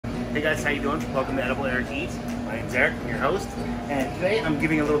Hey guys, how you doing? Welcome to Edible Eric Eats. My name's Eric, I'm your host, and today I'm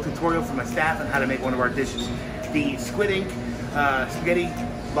giving a little tutorial for my staff on how to make one of our dishes, the Squid Ink Spaghetti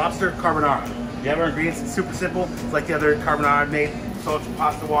Lobster Carbonara. You have our ingredients, it's super simple. It's like the other carbonara I've made. Salt,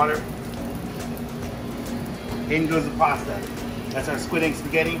 pasta, water. In goes the pasta. That's our Squid Ink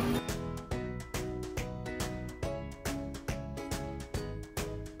Spaghetti.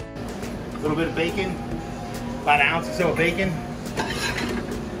 A little bit of bacon, about an ounce or so of bacon.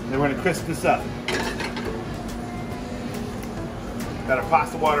 Then we're gonna crisp this up. Got our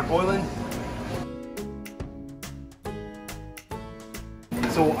pasta water boiling.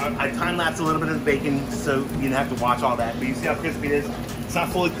 So I time-lapse a little bit of the bacon so you don't have to watch all that. But you see how crispy it is? It's not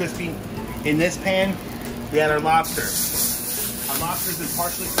fully crispy. In this pan, we had our lobster. Our lobster's been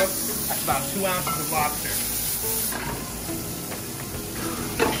partially cooked. That's about 2 ounces of lobster.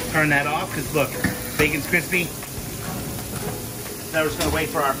 Turn that off, because look, bacon's crispy. Now we're just gonna wait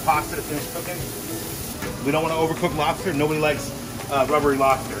for our pasta to finish cooking. We don't want to overcook lobster. Nobody likes rubbery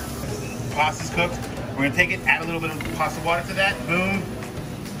lobster. Pasta's cooked. We're gonna take it, add a little bit of pasta water to that. Boom,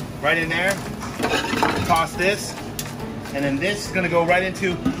 right in there. Toss this, and then this is gonna go right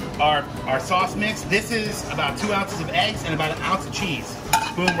into our sauce mix. This is about 2 ounces of eggs and about an ounce of cheese.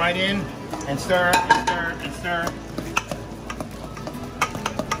 Boom, right in, and stir, and stir, and stir.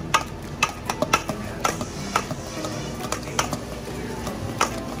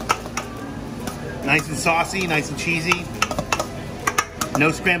 Nice and saucy, nice and cheesy.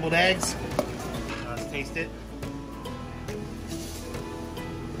 No scrambled eggs. Let's taste it.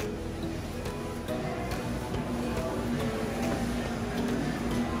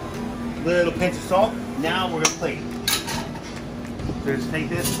 Little pinch of salt. Now we're gonna plate. So just take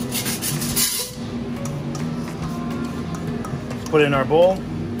this. Just put it in our bowl.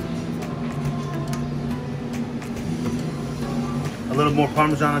 A little more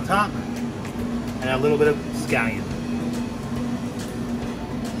Parmesan on top. And a little bit of scallion.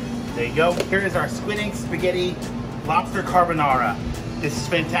 There you go. Here is our Squid Ink Spaghetti Lobster Carbonara. This is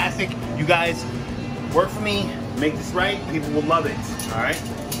fantastic. You guys work for me, make this right, people will love it. All right?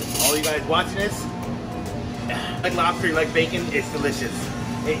 All you guys watching this, like lobster, you like bacon, it's delicious.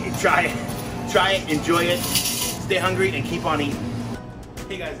 Try it, enjoy it, stay hungry, and keep on eating.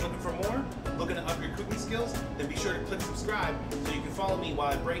 Hey guys, looking for more? Looking to up your cooking skills? Then be sure to click subscribe so you can follow me while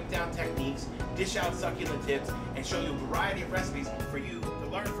I break down techniques, dish out succulent tips, and show you a variety of recipes for you to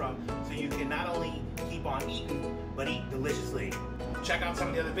learn from so you can not only keep on eating, but eat deliciously. Check out some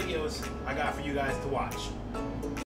of the other videos I got for you guys to watch.